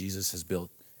 21, Jesus has built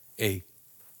a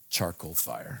charcoal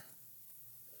fire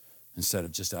instead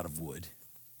of just out of wood.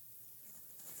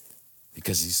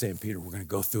 Because he's saying, Peter, we're going to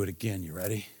go through it again. You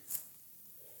ready?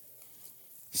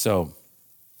 So,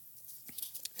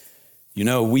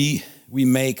 we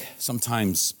make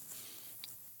sometimes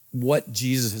what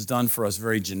Jesus has done for us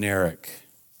very generic.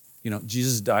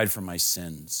 Jesus died for my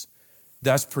sins.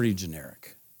 That's pretty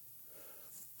generic.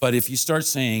 But if you start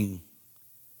saying,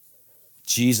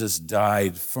 Jesus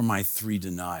died for my 3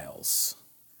 denials,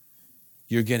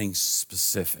 you're getting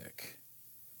specific.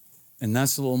 And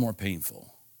that's a little more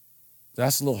painful.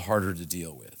 That's a little harder to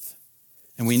deal with.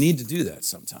 And we need to do that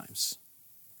sometimes.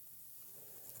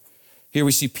 Here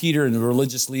we see Peter and the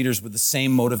religious leaders with the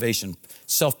same motivation,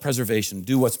 self-preservation,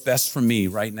 do what's best for me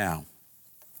right now.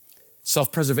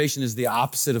 Self-preservation is the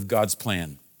opposite of God's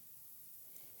plan.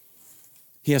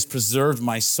 He has preserved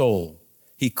my soul.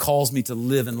 He calls me to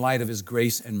live in light of his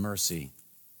grace and mercy.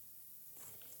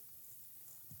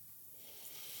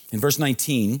 In verse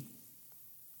 19,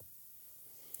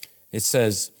 it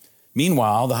says,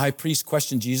 meanwhile, the high priest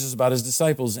questioned Jesus about his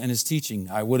disciples and his teaching.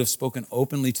 I would have spoken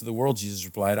openly to the world, Jesus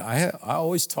replied. I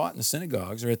always taught in the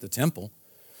synagogues or at the temple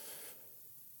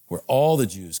where all the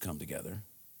Jews come together.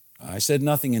 I said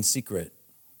nothing in secret.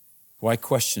 Why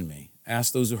question me?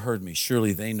 Ask those who heard me.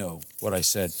 Surely they know what I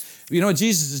said. You know what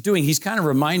Jesus is doing? He's kind of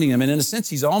reminding them, and in a sense,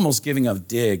 he's almost giving a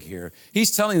dig here.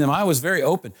 He's telling them, I was very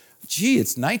open. Gee,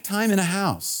 it's nighttime in a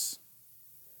house,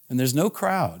 and there's no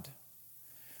crowd.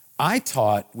 I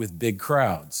taught with big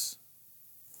crowds.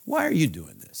 Why are you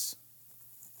doing this?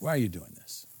 Why are you doing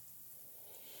this?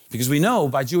 Because we know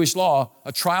by Jewish law,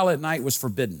 a trial at night was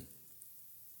forbidden.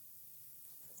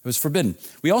 It was forbidden.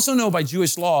 We also know by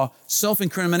Jewish law,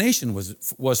 self-incrimination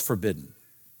was forbidden.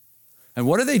 And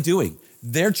what are they doing?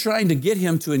 They're trying to get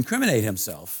him to incriminate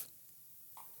himself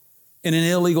in an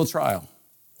illegal trial.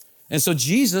 And so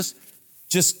Jesus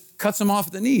just cuts him off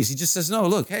at the knees. He just says, no,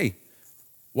 look, hey,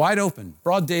 wide open,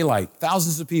 broad daylight,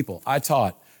 thousands of people. I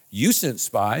taught. You sent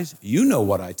spies. You know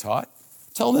what I taught.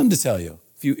 Tell them to tell you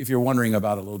if you're wondering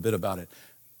about a little bit about it.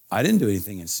 I didn't do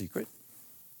anything in secret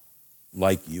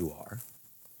like you are.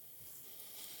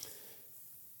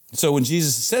 So when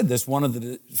Jesus said this, one of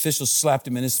the officials slapped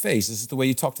him in his face. This is the way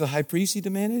you talk to the high priest, he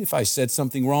demanded. If I said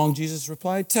something wrong, Jesus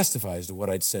replied, testify as to what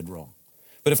I'd said wrong.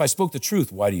 But if I spoke the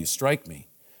truth, why do you strike me?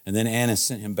 And then Annas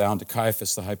sent him bound to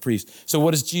Caiaphas, the high priest. So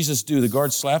what does Jesus do? The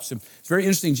guard slaps him. It's very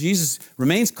interesting. Jesus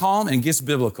remains calm and gets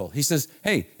biblical. He says,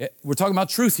 hey, we're talking about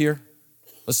truth here.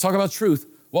 Let's talk about truth.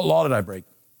 What law did I break?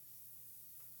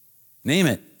 Name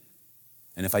it.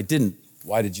 And if I didn't,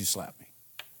 why did you slap me?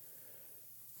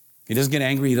 He doesn't get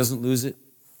angry. He doesn't lose it.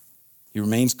 He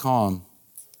remains calm,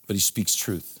 but he speaks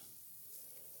truth.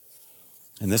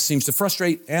 And this seems to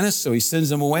frustrate Annas, so he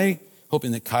sends him away,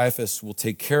 hoping that Caiaphas will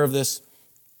take care of this.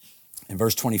 In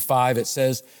verse 25, it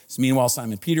says, meanwhile,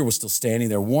 Simon Peter was still standing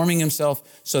there warming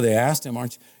himself. So they asked him,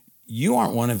 you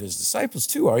aren't one of his disciples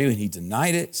too, are you? And he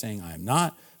denied it, saying, I am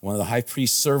not. One of the high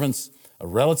priest's servants, a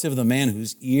relative of the man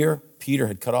whose ear Peter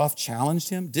had cut off, challenged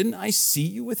him. Didn't I see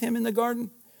you with him in the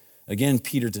garden? Again,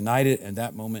 Peter denied it, and at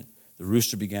that moment, the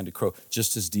rooster began to crow,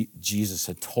 just as Jesus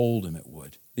had told him it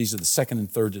would. These are the second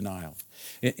and third denial.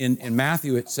 In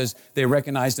Matthew, it says they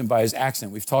recognized him by his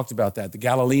accent. We've talked about that. The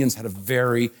Galileans had a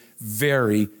very,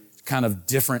 very kind of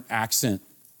different accent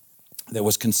that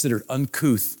was considered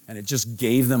uncouth, and it just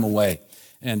gave them away.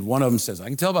 And one of them says, I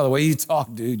can tell by the way you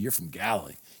talk, dude, you're from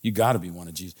Galilee. You got to be one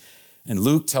of Jesus. And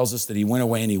Luke tells us that he went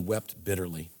away and he wept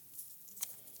bitterly.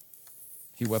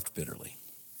 He wept bitterly.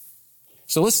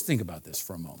 So let's think about this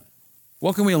for a moment.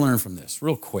 What can we learn from this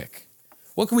real quick?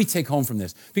 What can we take home from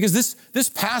this? Because this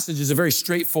passage is a very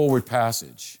straightforward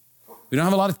passage. We don't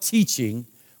have a lot of teaching.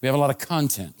 We have a lot of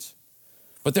content.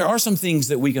 But there are some things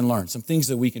that we can learn, some things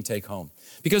that we can take home.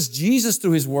 Because Jesus,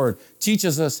 through his word,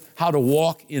 teaches us how to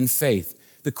walk in faith.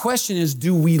 The question is,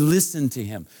 do we listen to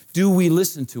him? Do we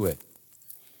listen to it?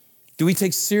 Do we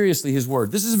take seriously his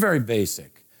word? This is very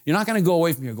basic. You're not going to go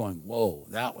away from here going, whoa,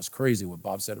 that was crazy what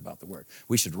Bob said about the word.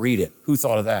 We should read it. Who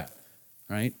thought of that?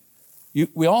 Right?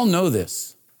 We all know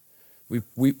this.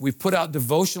 We put out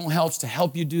devotional helps to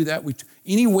help you do that.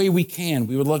 Any way we can,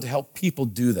 we would love to help people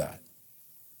do that.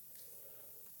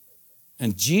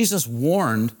 And Jesus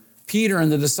warned Peter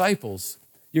and the disciples,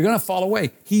 you're going to fall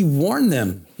away. He warned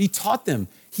them. He taught them.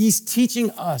 He's teaching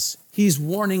us. He's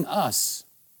warning us.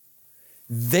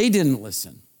 They didn't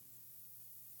listen.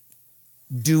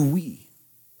 Do we?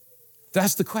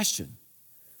 That's the question.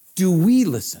 Do we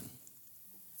listen?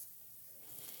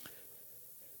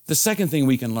 The second thing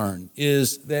we can learn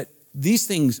is that these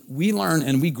things we learn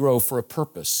and we grow for a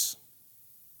purpose.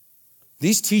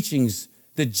 These teachings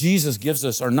that Jesus gives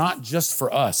us are not just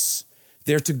for us.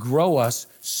 They're to grow us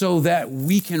so that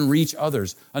we can reach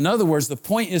others. In other words, the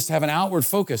point is to have an outward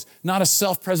focus, not a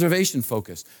self-preservation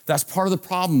focus. That's part of the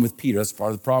problem with Peter. That's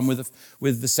part of the problem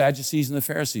with the Sadducees and the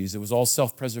Pharisees. It was all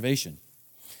self-preservation.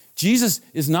 Jesus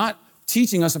is not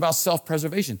teaching us about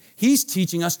self-preservation. He's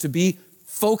teaching us to be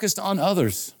focused on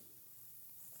others.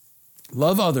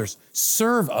 Love others,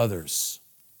 serve others,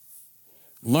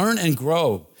 learn and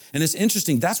grow. And it's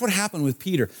interesting, that's what happened with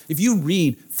Peter. If you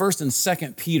read 1st and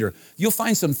 2nd Peter, you'll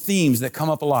find some themes that come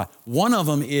up a lot. One of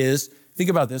them is, think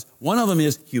about this, one of them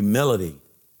is humility.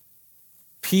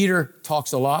 Peter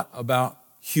talks a lot about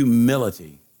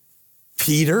humility.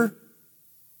 Peter,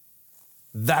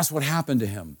 that's what happened to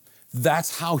him.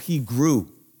 That's how he grew.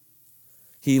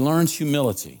 He learned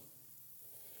humility.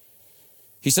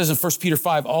 He says in 1 Peter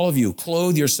 5, all of you,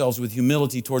 clothe yourselves with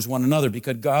humility towards one another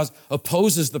because God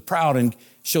opposes the proud and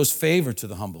shows favor to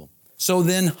the humble. So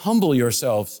then humble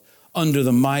yourselves under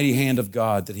the mighty hand of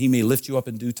God that he may lift you up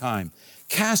in due time.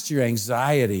 Cast your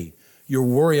anxiety, your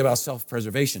worry about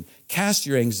self-preservation. Cast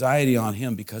your anxiety on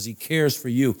him because he cares for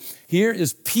you. Here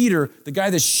is Peter, the guy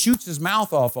that shoots his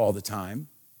mouth off all the time.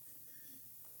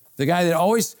 The guy that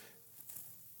always,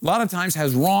 a lot of times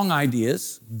has wrong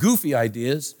ideas, goofy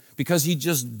ideas, because he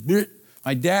just,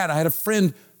 I had a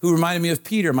friend who reminded me of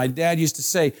Peter. My dad used to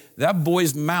say, that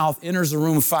boy's mouth enters the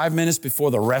room 5 minutes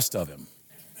before the rest of him.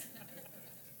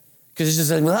 Because he's just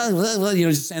saying,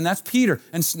 and that's Peter.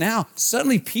 And now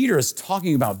suddenly Peter is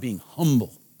talking about being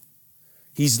humble.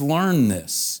 He's learned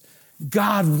this.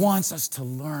 God wants us to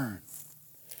learn.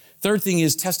 Third thing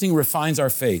is testing refines our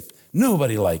faith.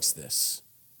 Nobody likes this.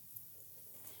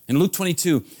 In Luke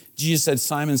 22, Jesus said,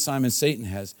 Simon, Simon, Satan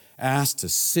has asked to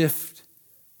sift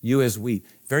you as wheat.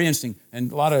 Very interesting.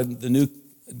 And a lot of the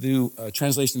new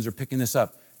translations are picking this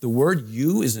up. The word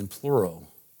you is in plural,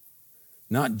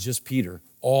 not just Peter,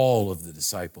 all of the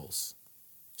disciples.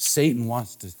 Satan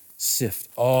wants to sift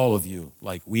all of you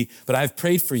like wheat, but I've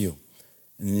prayed for you.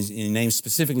 And he names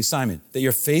specifically Simon, that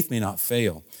your faith may not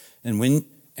fail. And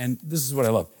this is what I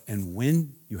love. And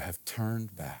when you have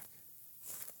turned back,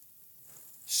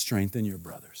 strengthen your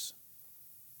brothers.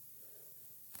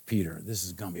 Peter, this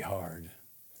is going to be hard.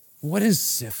 What is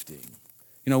sifting?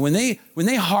 You know, when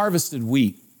they harvested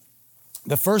wheat,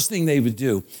 the first thing they would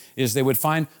do is they would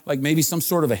find like maybe some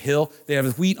sort of a hill. They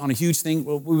have wheat on a huge thing.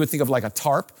 Well, we would think of like a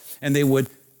tarp, and they would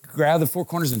grab the four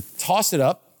corners and toss it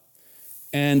up.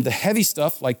 And the heavy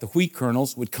stuff, like the wheat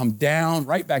kernels, would come down,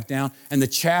 right back down, and the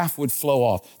chaff would flow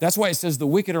off. That's why it says the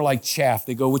wicked are like chaff.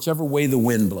 They go whichever way the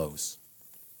wind blows.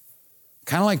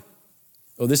 Kind of like,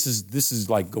 this is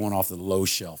like going off the low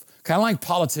shelf. Kind of like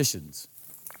politicians.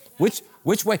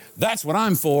 Which way? That's what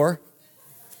I'm for.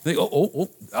 They go,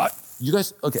 you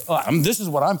guys, okay, this is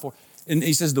what I'm for. And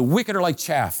he says the wicked are like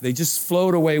chaff. They just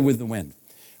float away with the wind.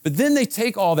 But then they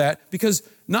take all that, because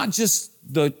not just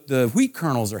the wheat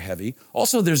kernels are heavy,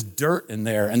 also there's dirt in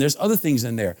there, and there's other things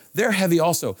in there. They're heavy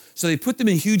also. So they put them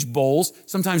in huge bowls,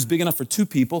 sometimes big enough for 2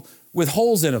 people, with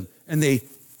holes in them, and they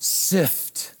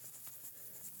sift.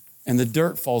 And the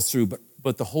dirt falls through,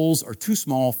 but the holes are too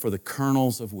small for the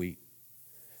kernels of wheat.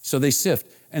 So they sift.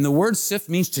 And the word sift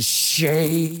means to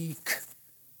shake.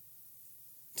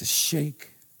 To shake.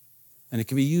 And it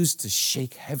can be used to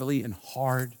shake heavily and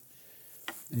hard.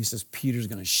 And he says, Peter's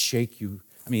going to shake you.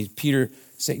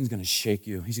 Satan's going to shake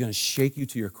you. He's going to shake you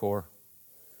to your core.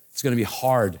 It's going to be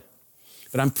hard.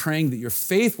 But I'm praying that your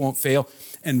faith won't fail.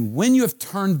 And when you have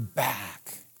turned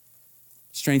back,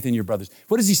 strengthen your brothers.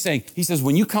 What is he saying? He says,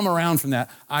 when you come around from that,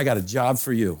 I got a job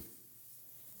for you.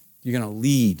 You're going to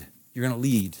lead. You're going to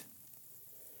lead.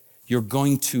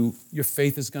 Your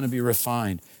faith is going to be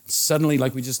refined. Suddenly,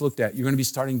 like we just looked at, you're going to be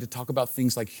starting to talk about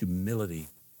things like humility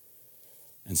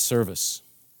and service.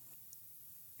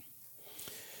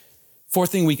 Fourth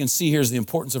thing we can see here is the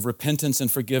importance of repentance and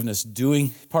forgiveness.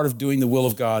 Part of doing the will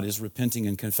of God is repenting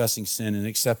and confessing sin and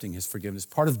accepting his forgiveness.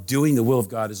 Part of doing the will of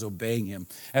God is obeying him,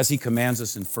 as he commands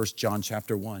us in 1 John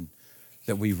chapter 1,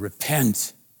 that we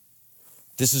repent.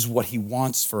 This is what he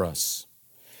wants for us.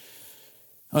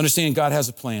 Understand God has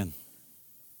a plan.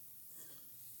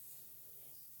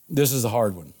 This is a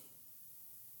hard one.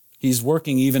 He's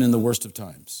working even in the worst of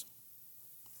times.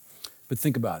 But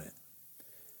think about it.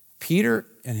 Peter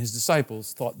and his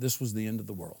disciples thought this was the end of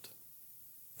the world.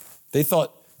 They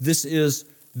thought this is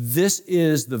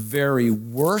the very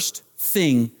worst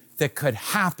thing that could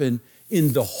happen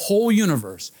in the whole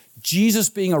universe. Jesus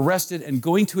being arrested and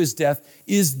going to his death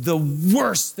is the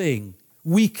worst thing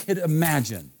we could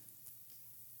imagine.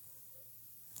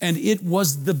 And it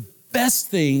was the best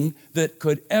thing that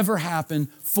could ever happen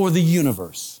for the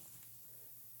universe.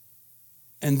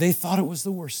 And they thought it was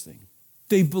the worst thing.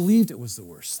 They believed it was the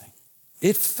worst thing.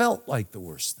 It felt like the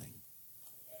worst thing.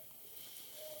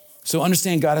 So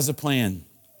understand God has a plan,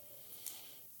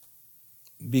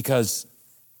 because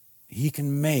he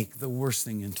can make the worst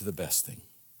thing into the best thing.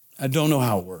 I don't know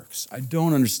how it works. I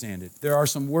don't understand it. There are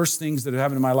some worst things that have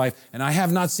happened in my life, and I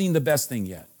have not seen the best thing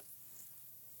yet.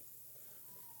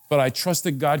 But I trust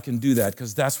that God can do that,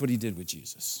 because that's what he did with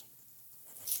Jesus.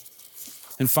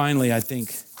 And finally, I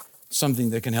think something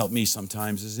that can help me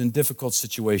sometimes is in difficult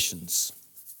situations,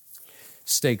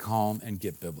 stay calm and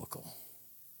get biblical.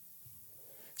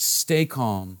 Stay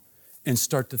calm and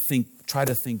try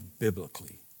to think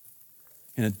biblically.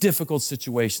 In a difficult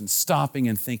situation, stopping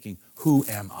and thinking, who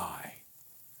am I?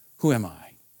 Who am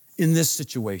I in this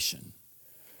situation?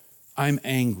 I'm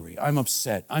angry, I'm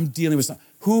upset, I'm dealing with something.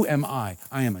 Who am I?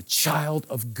 I am a child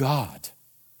of God.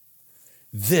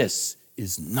 This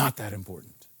is not that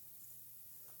important.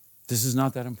 This is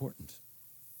not that important.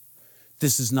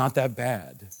 This is not that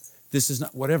bad. This is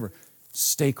not whatever.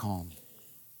 Stay calm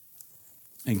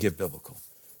and get biblical.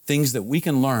 Things that we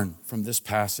can learn from this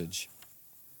passage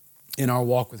in our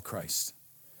walk with Christ.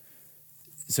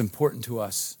 It's important to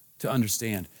us to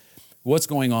understand what's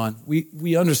going on.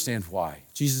 We understand why.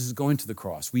 Jesus is going to the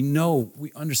cross. We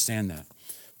understand that.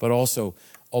 But also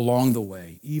along the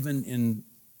way, even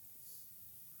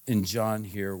in John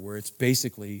here, where it's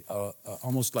basically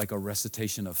almost like a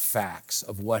recitation of facts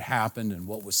of what happened and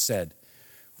what was said,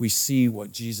 we see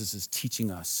what Jesus is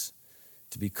teaching us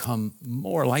to become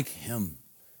more like him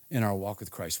in our walk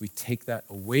with Christ. We take that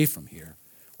away from here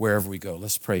wherever we go.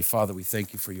 Let's pray. Father, we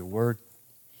thank you for your word.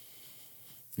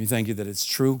 We thank you that it's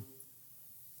true.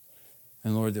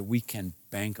 And Lord, that we can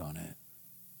bank on it.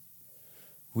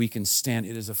 We can stand.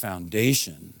 It is a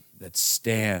foundation that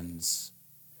stands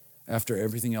after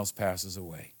everything else passes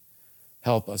away.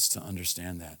 Help us to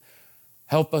understand that.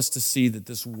 Help us to see that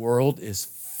this world is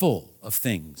full of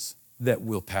things that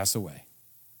will pass away.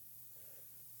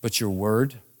 But your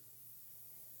word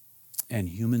and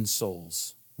human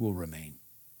souls will remain.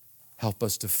 Help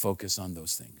us to focus on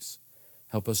those things.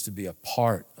 Help us to be a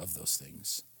part of those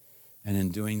things. And in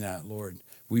doing that, Lord,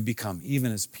 we become,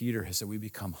 even as Peter has said, we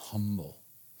become humble.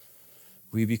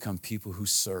 We become people who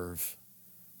serve,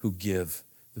 who give,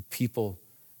 the people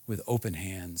with open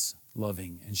hands,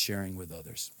 loving and sharing with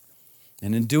others.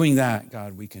 And in doing that,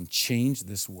 God, we can change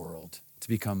this world to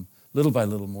become little by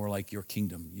little more like your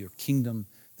kingdom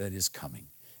that is coming.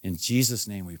 In Jesus'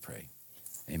 name we pray.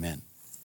 Amen.